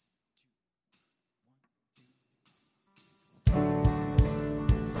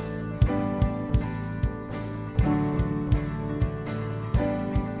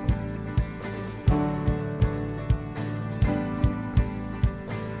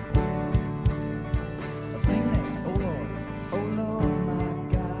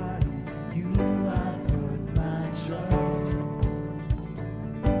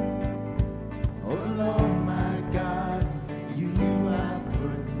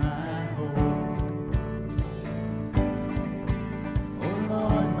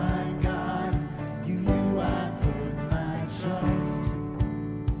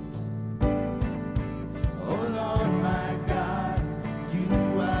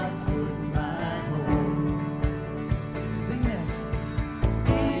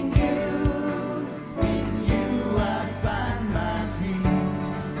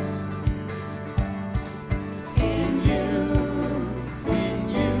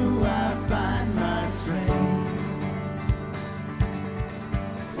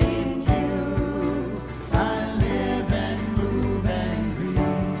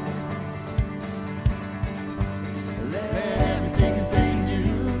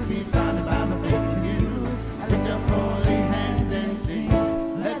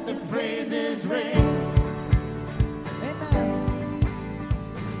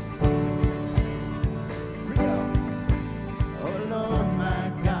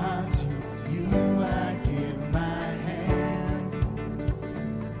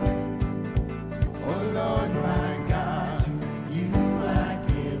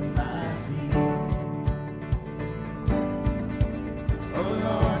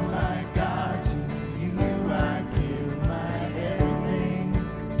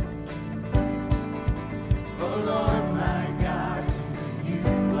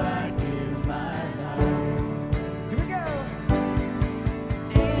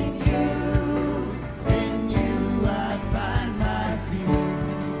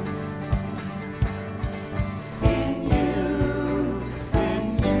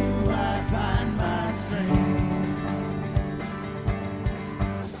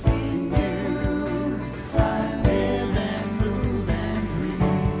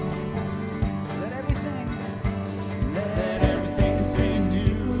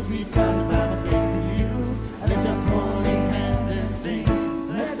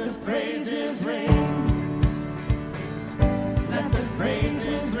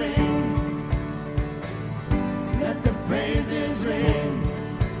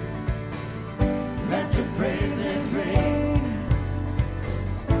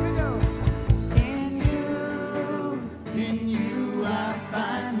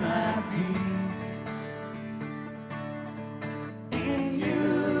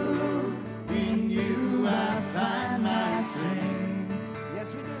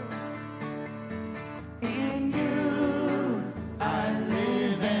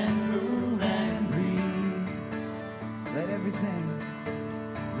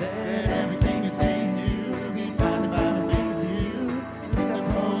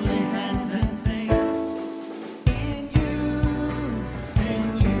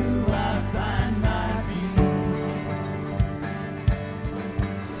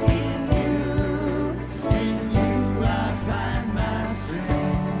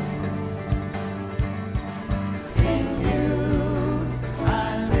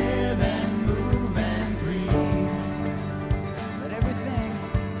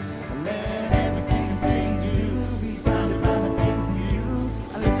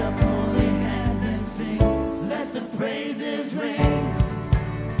praises ring.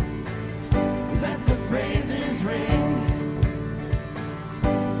 Let the praises ring.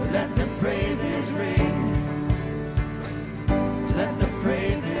 Let the praises ring. Let the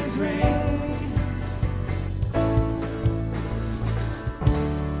praises ring.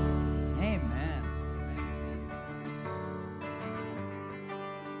 Amen.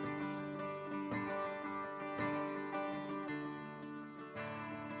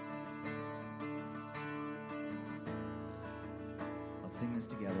 Let's sing this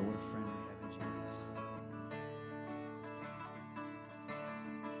together. What a friend we have in Jesus.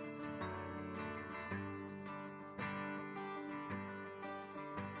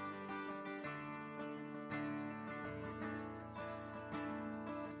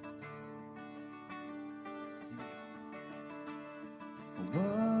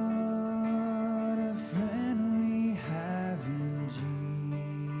 What a friend we have in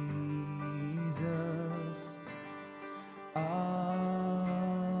Jesus.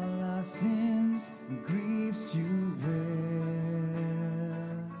 All our sins and griefs to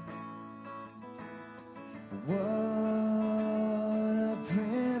bear. What a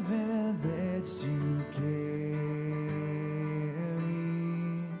privilege to carry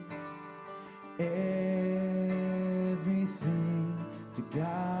everything to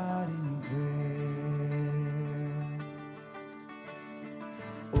God in prayer.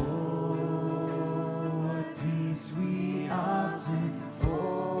 Oh, what peace we often forfeit.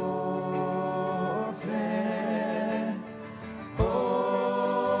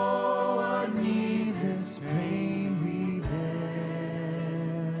 Oh, what needless pain we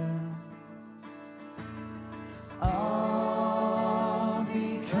bear. All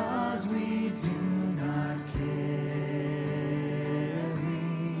because we do not carry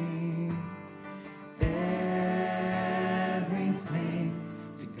everything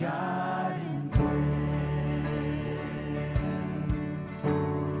to God in prayer.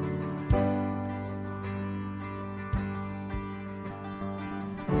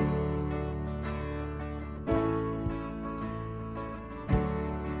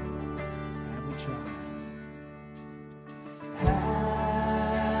 Have we trials?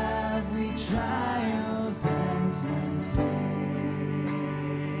 Have we trials and temptations?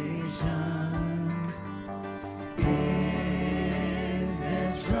 Is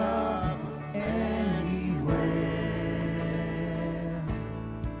there trouble anywhere?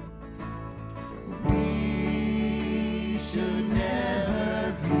 We should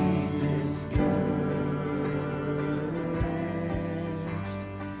never be discouraged.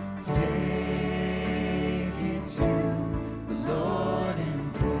 Take it to the Lord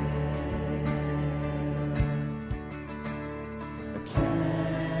in prayer.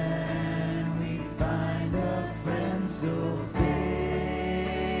 Can we find a friend so faithful,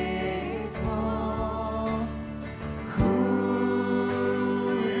 who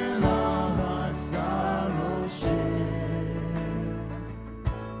will all our sorrow share?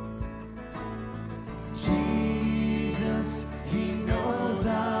 Jesus, He knows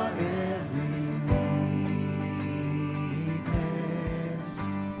our every weakness.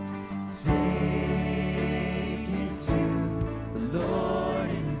 Take it to the Lord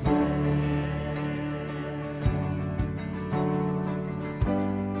in prayer.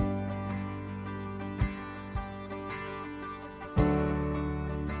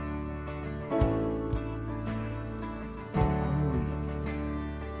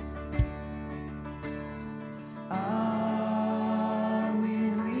 Are we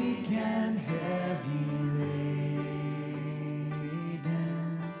weak and heavy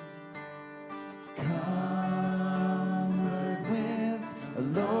laden? Covered with a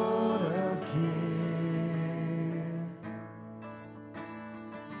load of care.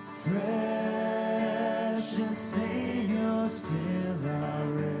 Precious Savior, still our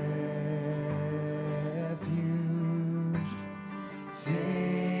refuge.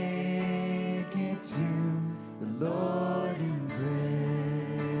 Take it to the Lord in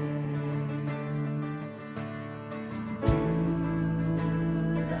prayer. Do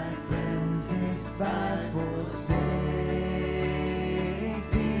thy friends despise, forsake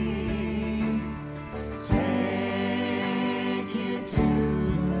thee? Take it to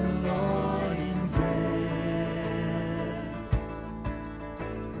the Lord in prayer.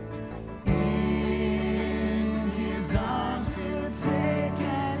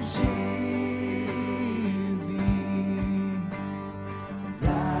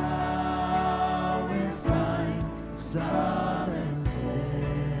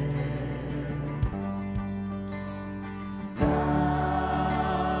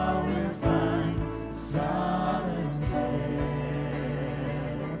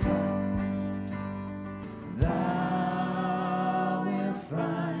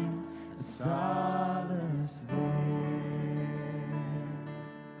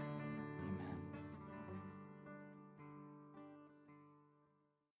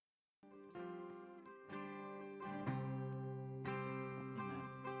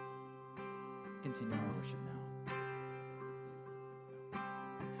 continue our worship now.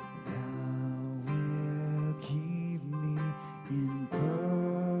 Thou wilt keep me in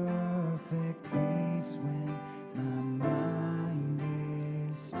perfect peace when my mind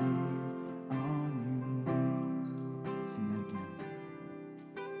is stayed on you. Sing that again.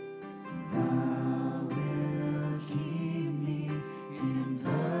 Thou wilt keep me in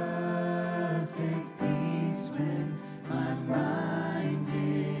perfect peace when my mind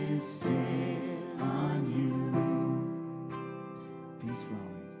is stayed on you. Peace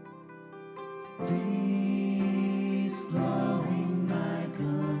flowing. Peace flowing like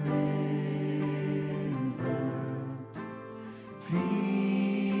a river.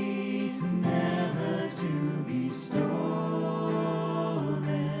 Peace never to be stolen.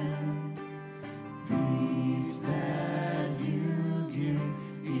 Peace that you give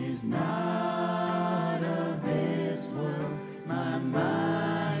is not of this world. My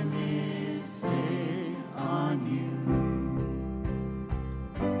mind is stayed on you.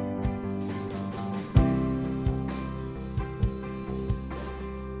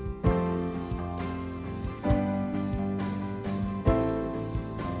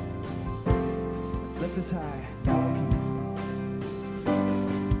 Let's lift this high. Thou art King.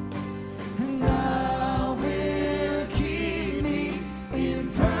 And thou wilt keep me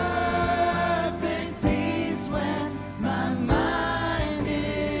in perfect peace when my mind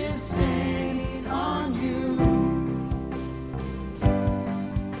is stayed on you.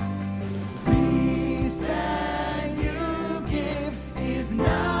 Peace that you give is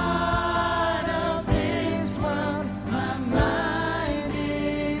not of this world. My mind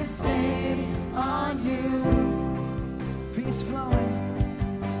is stayed on you. Peace flowing.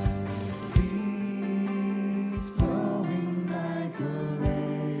 Peace flowing like a river.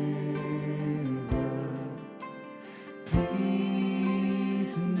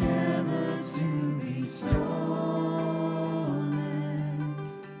 Peace never to be stolen.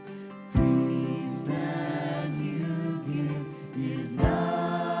 Peace that you give is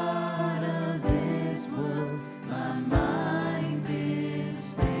not of this world. My mind is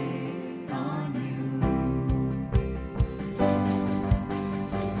stayed on you.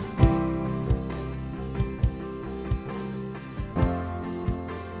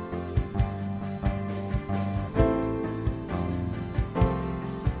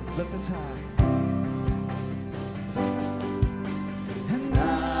 Let's lift this high. And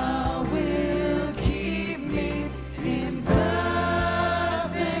thou wilt keep me in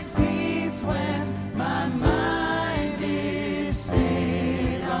perfect peace when my mind is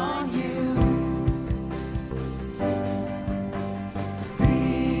stayed on you.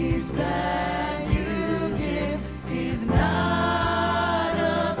 Peace that you give is not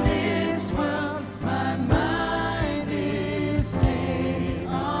of this world. My mind is stayed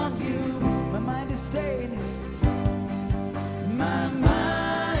on you. My mind is stayed. My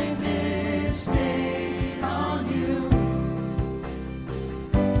mind is stayed on you.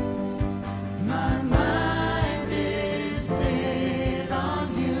 My mind is stayed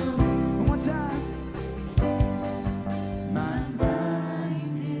on you. One more time. My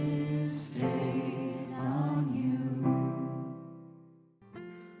mind is stayed on you.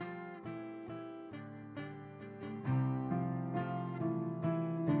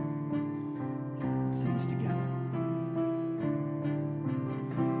 Let's sing this together.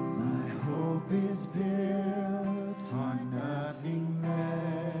 My hope is built on nothing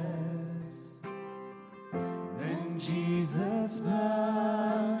less than Jesus'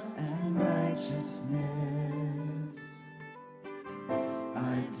 blood and righteousness.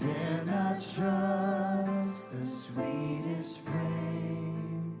 I dare not trust the sweetest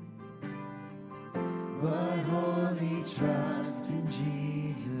frame, but wholly trust in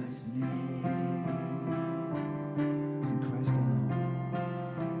Jesus' name. Sing Christ alone.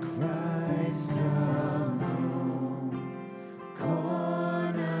 Christ alone,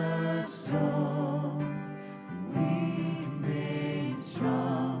 cornerstone, weak made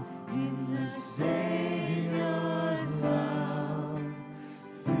strong in the Savior's love.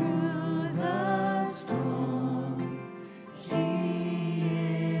 Through the storm,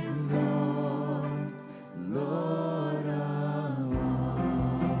 He is Lord, Lord of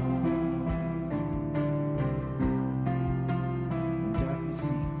all.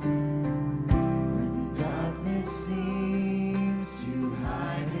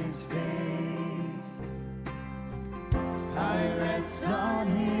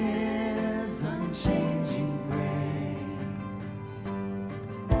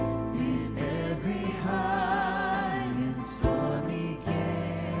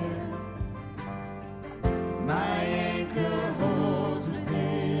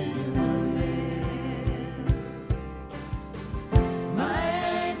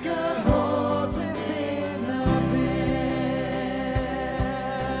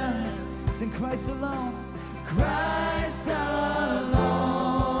 Sing Christ alone. Christ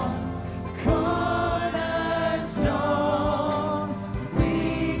alone, cornerstone,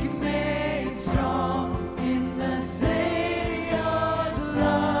 weak made strong in the Savior's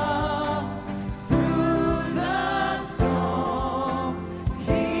love. Through the storm,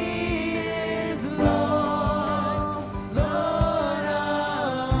 He is Lord, Lord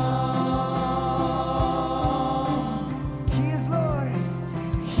of all. He is Lord.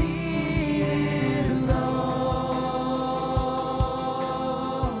 He is Lord,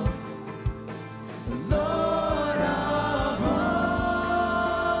 Lord of all.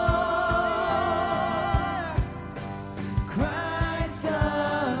 Christ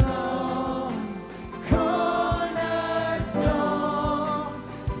alone, cornerstone,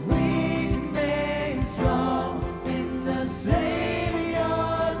 weak made strong in the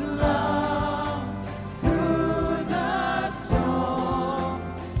Savior's love. Through the storm,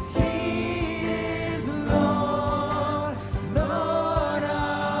 He is Lord, Lord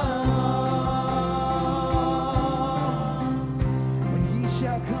of all. When He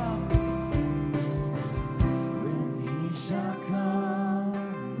shall come,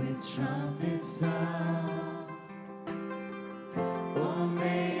 with trumpet sound, oh,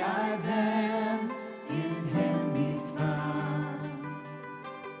 may I then in Him be found,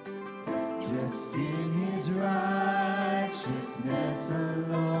 dressed in His righteousness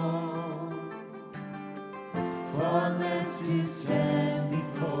alone, faultless to stand